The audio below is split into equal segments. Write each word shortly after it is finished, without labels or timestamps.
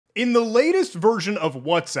In the latest version of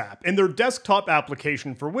WhatsApp, in their desktop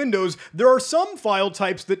application for Windows, there are some file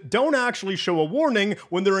types that don't actually show a warning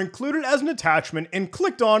when they're included as an attachment and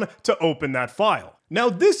clicked on to open that file. Now,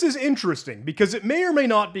 this is interesting because it may or may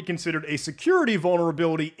not be considered a security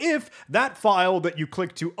vulnerability if that file that you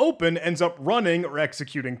click to open ends up running or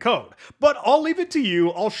executing code. But I'll leave it to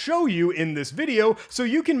you, I'll show you in this video so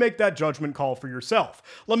you can make that judgment call for yourself.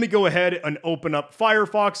 Let me go ahead and open up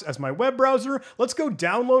Firefox as my web browser. Let's go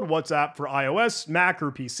download WhatsApp for iOS, Mac, or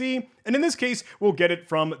PC. And in this case, we'll get it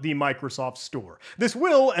from the Microsoft Store. This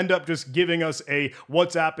will end up just giving us a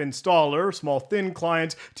WhatsApp installer, small thin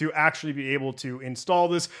client, to actually be able to install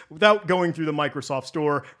this without going through the Microsoft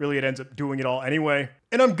Store. Really, it ends up doing it all anyway.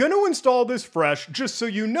 And I'm going to install this fresh just so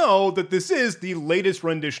you know that this is the latest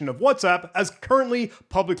rendition of WhatsApp as currently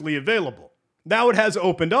publicly available. Now it has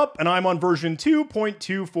opened up, and I'm on version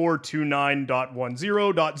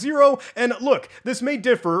 2.2429.10.0, and look, this may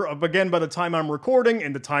differ, again, by the time I'm recording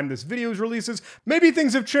and the time this video releases. Maybe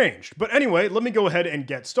things have changed, but anyway, let me go ahead and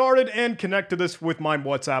get started and connect to this with my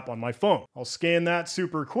WhatsApp on my phone. I'll scan that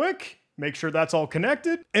super quick, make sure that's all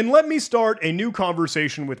connected, and let me start a new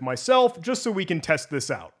conversation with myself just so we can test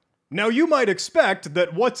this out. Now, you might expect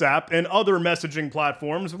that WhatsApp and other messaging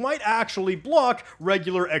platforms might actually block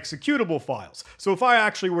regular executable files. So if I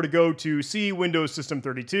actually were to go to C Windows System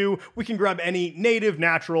 32, we can grab any native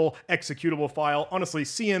natural executable file. Honestly,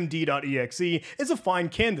 cmd.exe is a fine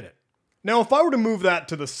candidate. Now, if I were to move that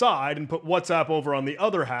to the side and put WhatsApp over on the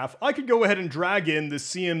other half, I could go ahead and drag in the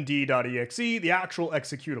cmd.exe, the actual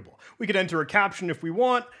executable. We could enter a caption if we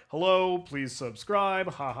want. Hello, please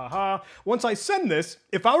subscribe, ha ha ha. Once I send this,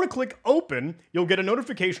 if I were to click open, you'll get a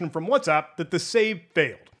notification from WhatsApp that the save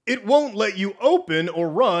failed. It won't let you open or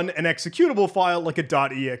run an executable file like a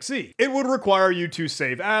 .exe. It would require you to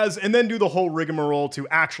save as and then do the whole rigmarole to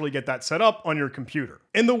actually get that set up on your computer.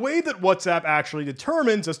 And the way that WhatsApp actually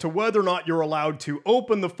determines as to whether or not you're allowed to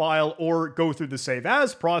open the file or go through the save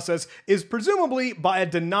as process is presumably by a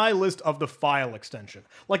deny list of the file extension.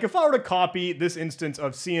 Like if I were to copy this instance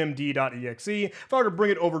of cmd.exe, if I were to bring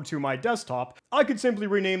it over to my desktop, I could simply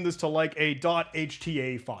rename this to like a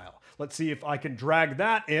 .hta file. Let's see if I can drag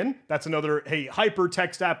that in. That's another, hey,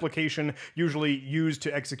 hypertext application usually used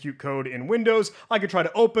to execute code in Windows. I could try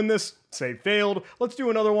to open this, save failed. Let's do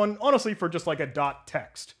another one, honestly, for just like a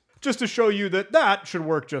 .text. Just to show you that that should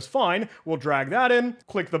work just fine, we'll drag that in,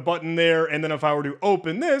 click the button there, and then if I were to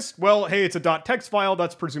open this, well, hey, it's a .text file,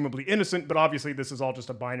 that's presumably innocent, but obviously this is all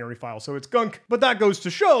just a binary file, so it's gunk. But that goes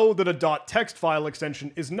to show that a .text file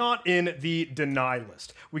extension is not in the deny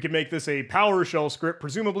list. We can make this a PowerShell script,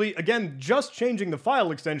 presumably, again, just changing the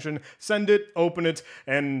file extension, send it, open it,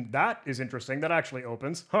 and that is interesting, that actually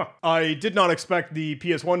opens. I did not expect the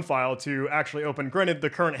PS1 file to actually open. Granted,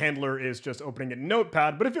 the current handler is just opening it in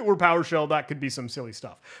Notepad, but if it were PowerShell, that could be some silly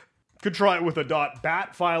stuff. Could try it with a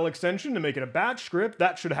 .bat file extension to make it a batch script.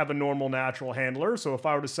 That should have a normal natural handler. So if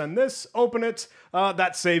I were to send this, open it,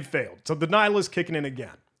 that save failed. So the denial is kicking in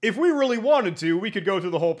again. If we really wanted to, we could go through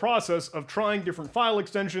the whole process of trying different file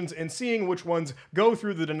extensions and seeing which ones go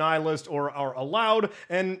through the deny list or are allowed,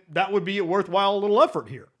 and that would be a worthwhile little effort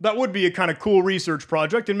here. That would be a kind of cool research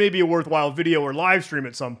project and maybe a worthwhile video or live stream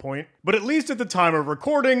at some point. But at least at the time of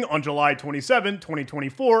recording, on July 27,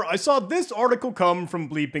 2024, I saw this article come from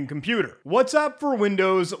Bleeping Computer. WhatsApp for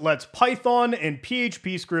Windows lets Python and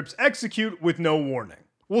PHP scripts execute with no warning.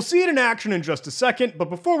 We'll see it in action in just a second, but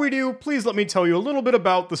before we do, please let me tell you a little bit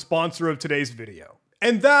about the sponsor of today's video.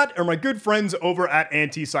 And that are my good friends over at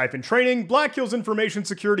Anti-Siphon Training, Black Hills Information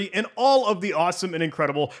Security, and all of the awesome and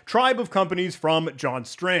incredible tribe of companies from John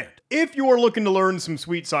Strand. If you are looking to learn some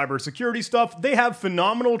sweet cybersecurity stuff, they have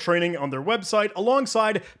phenomenal training on their website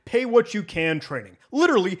alongside pay what you can training.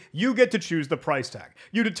 Literally, you get to choose the price tag.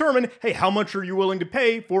 You determine, hey, how much are you willing to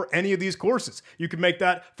pay for any of these courses? You can make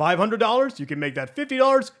that $500, you can make that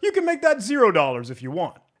 $50, you can make that $0 if you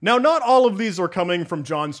want. Now, not all of these are coming from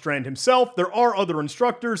John Strand himself. There are other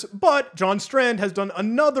instructors, but John Strand has done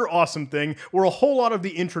another awesome thing where a whole lot of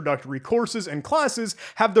the introductory courses and classes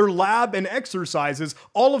have their lab and exercises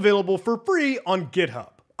all available for free on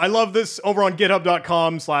GitHub. I love this. Over on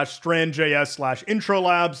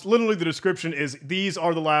github.com/strandjs/introlabs. Literally the description is, these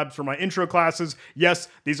are the labs for my intro classes. Yes,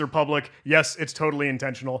 these are public. Yes, it's totally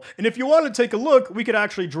intentional. And if you want to take a look, we could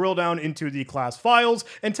actually drill down into the class files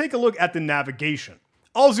and take a look at the navigation.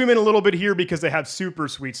 I'll zoom in a little bit here because they have super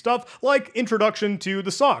sweet stuff like introduction to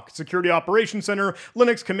the SOC, Security Operations Center,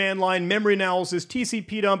 Linux command line, memory analysis,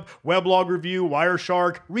 TCP dump, weblog review,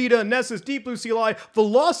 Wireshark, Rita, Nessus, Deep Blue CLI,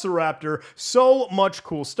 Velociraptor, so much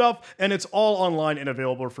cool stuff, and it's all online and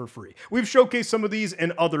available for free. We've showcased some of these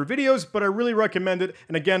in other videos, but I really recommend it,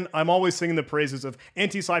 and again, I'm always singing the praises of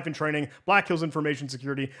Anti-Siphon Training, Black Hills Information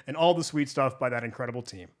Security, and all the sweet stuff by that incredible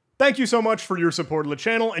team. Thank you so much for your support of the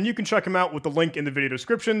channel, and you can check them out with the link in the video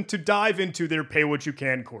description to dive into their Pay What You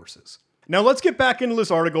Can courses. Now let's get back into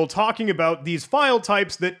this article talking about these file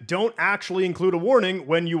types that don't actually include a warning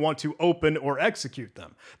when you want to open or execute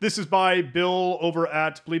them. This is by Bill over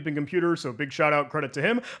at Bleeping Computer, so big shout out, credit to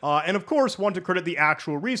him. And of course, want to credit the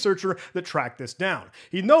actual researcher that tracked this down.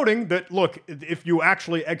 He's noting that, look, if you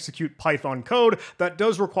actually execute Python code, that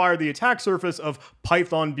does require the attack surface of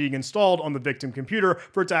Python being installed on the victim computer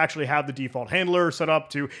for it to actually have the default handler set up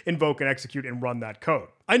to invoke and execute and run that code.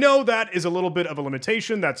 I know that is a little bit of a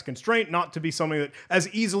limitation, that's a constraint, not to be something that as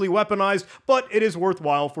easily weaponized, but it is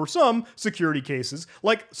worthwhile for some security cases,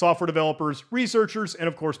 like software developers, researchers, and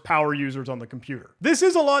of course power users on the computer. This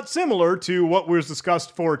is a lot similar to what was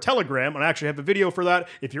discussed for Telegram, and I actually have a video for that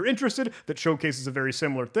if you're interested that showcases a very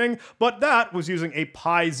similar thing, but that was using a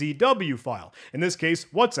PyZW file. In this case,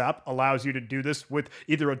 WhatsApp allows you to do this with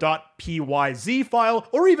either a .pyz file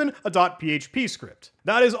or even a .php script.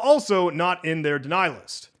 That is also not in their deny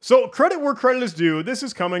list. So credit where credit is due. This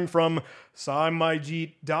is coming from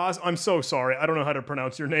Saimajit Das. I'm so sorry. I don't know how to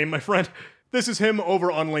pronounce your name, my friend. This is him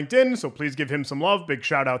over on LinkedIn, so please give him some love. Big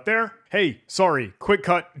shout out there. Hey, sorry, quick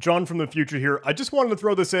cut, John from the future here. I just wanted to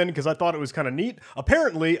throw this in because I thought it was kind of neat.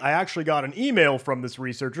 Apparently, I actually got an email from this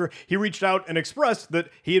researcher. He reached out and expressed that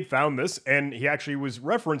he had found this, and he actually was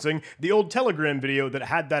referencing the old Telegram video that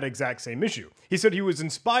had that exact same issue. He said he was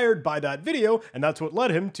inspired by that video, and that's what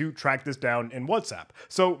led him to track this down in WhatsApp.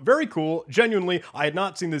 So very cool. Genuinely, I had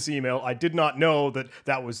not seen this email. I did not know that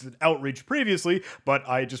that was the outreach previously, but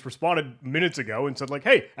I just responded minutes ago and said like,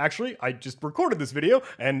 hey, actually, I just recorded this video,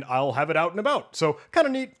 and I'll have it out and about. So kind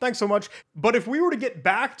of neat. Thanks so much. But if we were to get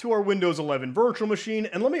back to our Windows 11 virtual machine,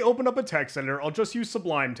 and let me open up a text editor, I'll just use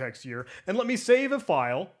Sublime Text here, and let me save a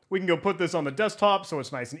file. We can go put this on the desktop so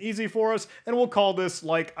it's nice and easy for us, and we'll call this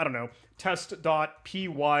like, I don't know,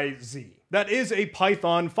 test.pyz. That is a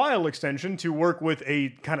Python file extension to work with a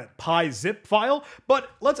kind of PyZip file,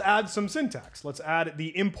 but let's add some syntax. Let's add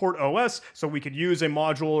the import OS so we could use a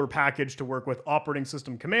module or package to work with operating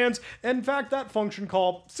system commands, and in fact that function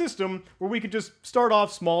called system where we could just start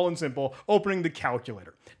off small and simple, opening the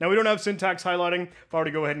calculator. Now we don't have syntax highlighting. If I were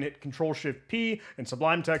to go ahead and hit Control-Shift-P in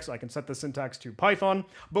Sublime Text, I can set the syntax to Python,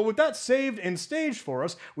 but with that saved and staged for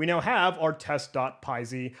us, we now have our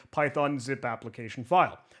test.pyz Python zip application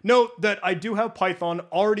file. Note that I do have Python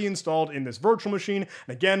already installed in this virtual machine.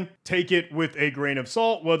 And again, take it with a grain of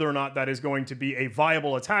salt, whether or not that is going to be a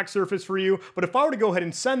viable attack surface for you. But if I were to go ahead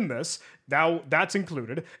and send this, now that's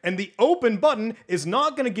included. And the open button is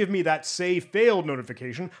not going to give me that save failed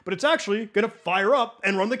notification, but it's actually going to fire up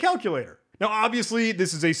and run the calculator. Now, obviously,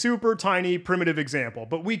 this is a super tiny primitive example,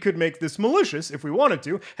 but we could make this malicious if we wanted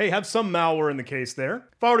to. Hey, have some malware in the case there.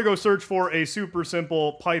 If I were to go search for a super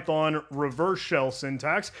simple Python reverse shell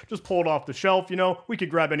syntax, just pull it off the shelf, you know, we could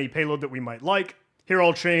grab any payload that we might like. Here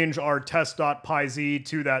I'll change our test.pyz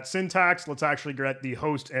to that syntax. Let's actually get the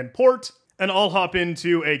host and port. And I'll hop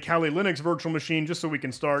into a Kali Linux virtual machine just so we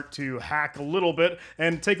can start to hack a little bit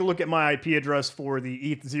and take a look at my IP address for the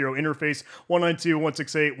ETH0 interface,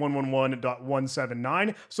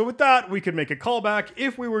 192.168.111.179. So with that, we could make a callback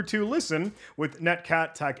if we were to listen with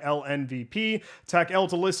netcat tac-l nvp, tac-l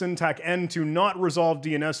to listen, tac-n to not resolve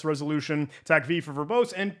DNS resolution, tac-v for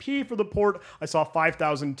verbose, and p for the port. I saw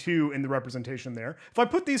 5002 in the representation there. If I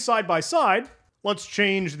put these side by side, let's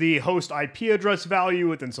change the host IP address value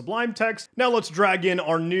within Sublime Text. Now let's drag in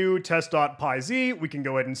our new test.pyz. We can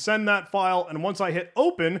go ahead and send that file, and once I hit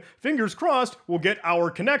open, fingers crossed, we'll get our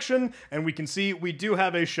connection, and we can see we do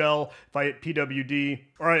have a shell. If I hit pwd,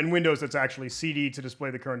 or in Windows, that's actually cd to display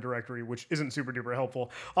the current directory, which isn't super duper helpful.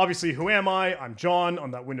 Obviously, who am I? I'm John on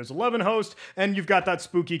that Windows 11 host, and you've got that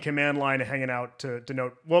spooky command line hanging out to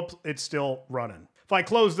denote, whoops, it's still running. If I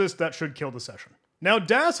close this, that should kill the session. Now,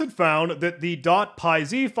 Das had found that the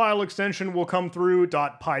 .pyz file extension will come through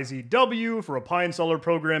 .pyzw for a PyInstaller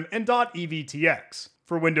program and .evtx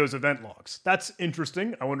for Windows event logs. That's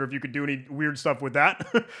interesting. I wonder if you could do any weird stuff with that.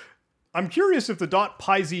 I'm curious if the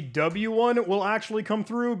 .pyzw one will actually come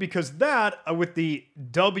through, because that, with the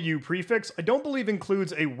W prefix, I don't believe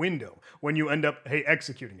includes a window when you end up, hey,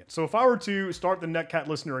 executing it. So if I were to start the Netcat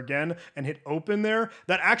listener again and hit open there,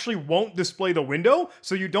 that actually won't display the window,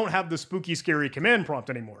 so you don't have the spooky, scary command prompt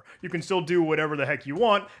anymore. You can still do whatever the heck you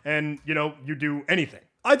want, and, you know, you do anything.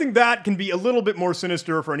 I think that can be a little bit more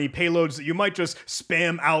sinister for any payloads that you might just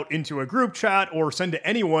spam out into a group chat or send to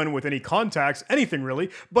anyone with any contacts, anything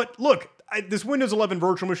really. But look, this Windows 11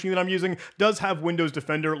 virtual machine that I'm using does have Windows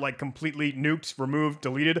Defender like completely nuked, removed,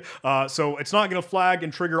 deleted, so it's not going to flag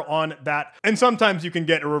and trigger on that. And sometimes you can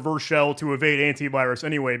get a reverse shell to evade antivirus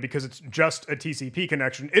anyway, because it's just a TCP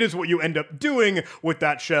connection. It is what you end up doing with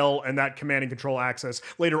that shell and that command and control access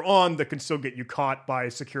later on that can still get you caught by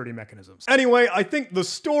security mechanisms. Anyway, I think the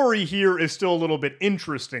story here is still a little bit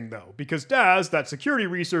interesting though, because Daz, that security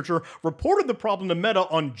researcher, reported the problem to Meta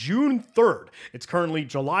on June 3rd. It's currently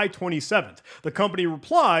July 27th. The company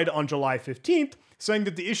replied on July 15th, saying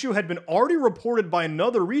that the issue had been already reported by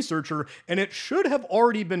another researcher and it should have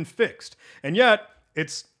already been fixed. And yet,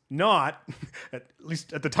 it's not, at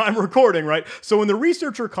least at the time of recording, right? So when the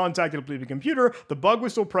researcher contacted Bleeping Computer, the bug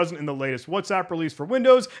was still present in the latest WhatsApp release for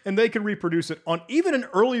Windows, and they could reproduce it on even an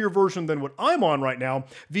earlier version than what I'm on right now,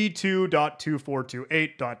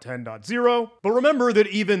 v2.2428.10.0. But remember that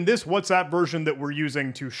even this WhatsApp version that we're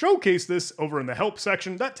using to showcase this over in the help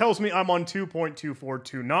section, that tells me I'm on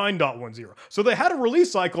 2.2429.10. So they had a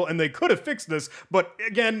release cycle and they could have fixed this, but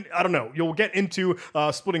again, I don't know. You'll get into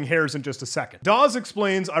splitting hairs in just a second. Dawes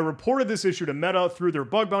explains, I reported this issue to Meta through their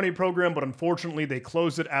bug bounty program, but unfortunately they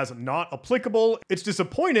closed it as not applicable. It's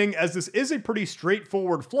disappointing, as this is a pretty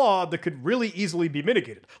straightforward flaw that could really easily be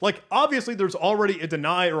mitigated. Like, obviously there's already a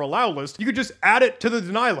deny or allow list. You could just add it to the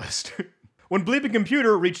deny list. When Bleeping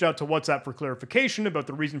Computer reached out to WhatsApp for clarification about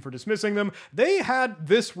the reason for dismissing them, they had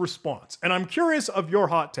this response, and I'm curious of your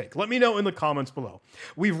hot take. Let me know in the comments below.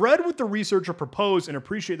 We've read what the researcher proposed and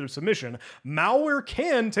appreciate their submission. Malware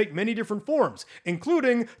can take many different forms,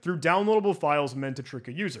 including through downloadable files meant to trick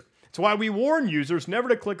a user. It's why we warn users never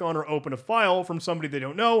to click on or open a file from somebody they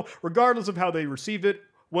don't know, regardless of how they received it,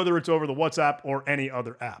 whether it's over the WhatsApp or any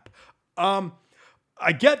other app.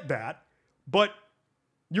 I get that, but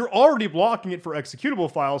you're already blocking it for executable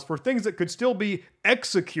files for things that could still be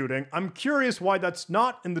executing. I'm curious why that's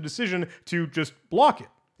not in the decision to just block it.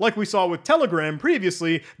 Like we saw with Telegram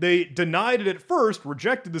previously, they denied it at first,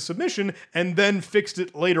 rejected the submission, and then fixed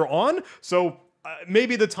it later on. So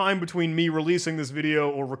maybe the time between me releasing this video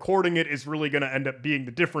or recording it is really going to end up being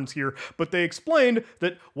the difference here, but they explained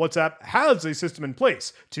that WhatsApp has a system in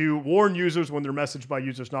place to warn users when they're messaged by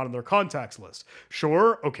users not on their contacts list.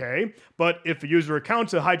 Sure, okay, but if a user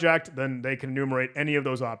account is hijacked, then they can enumerate any of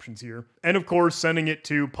those options here. And of course, sending it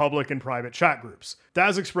to public and private chat groups.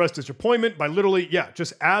 Daz expressed disappointment by literally,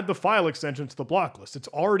 just add the file extension to the block list. It's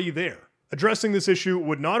already there. Addressing this issue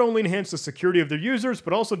would not only enhance the security of their users,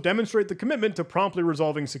 but also demonstrate the commitment to promptly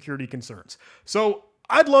resolving security concerns. So,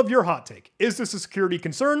 I'd love your hot take. Is this a security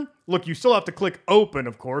concern? Look, you still have to click open,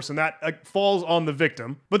 of course, and that falls on the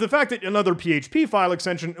victim. But the fact that another PHP file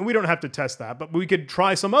extension, and we don't have to test that, but we could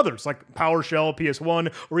try some others, like PowerShell,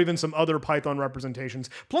 PS1, or even some other Python representations.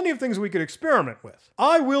 Plenty of things we could experiment with.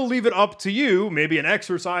 I will leave it up to you, maybe an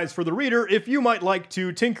exercise for the reader, if you might like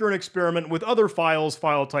to tinker and experiment with other files,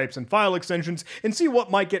 file types, and file extensions, and see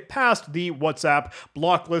what might get past the WhatsApp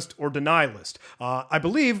block list or deny list. I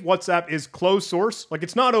believe WhatsApp is closed source, like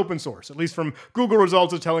it's not open source. At least from Google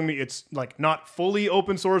results, it's telling me it's like not fully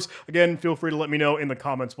open source. Again, feel free to let me know in the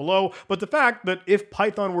comments below. But the fact that if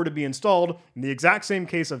Python were to be installed, in the exact same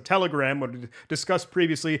case of Telegram, what we discussed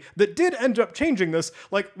previously, that did end up changing this,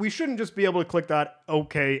 like we shouldn't just be able to click that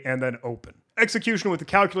OK and then open. Execution with the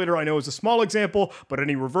calculator I know is a small example, but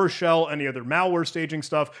any reverse shell, any other malware staging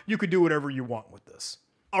stuff, you could do whatever you want with this.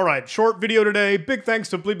 Alright, short video today. Big thanks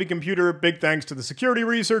to Bleeping Computer, big thanks to the security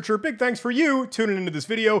researcher, big thanks for you tuning into this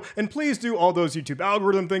video, and please do all those YouTube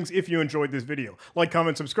algorithm things if you enjoyed this video. Like,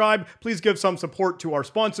 comment, subscribe, please give some support to our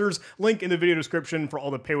sponsors, link in the video description for all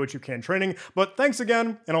the pay what you can training, but thanks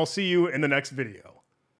again, and I'll see you in the next video.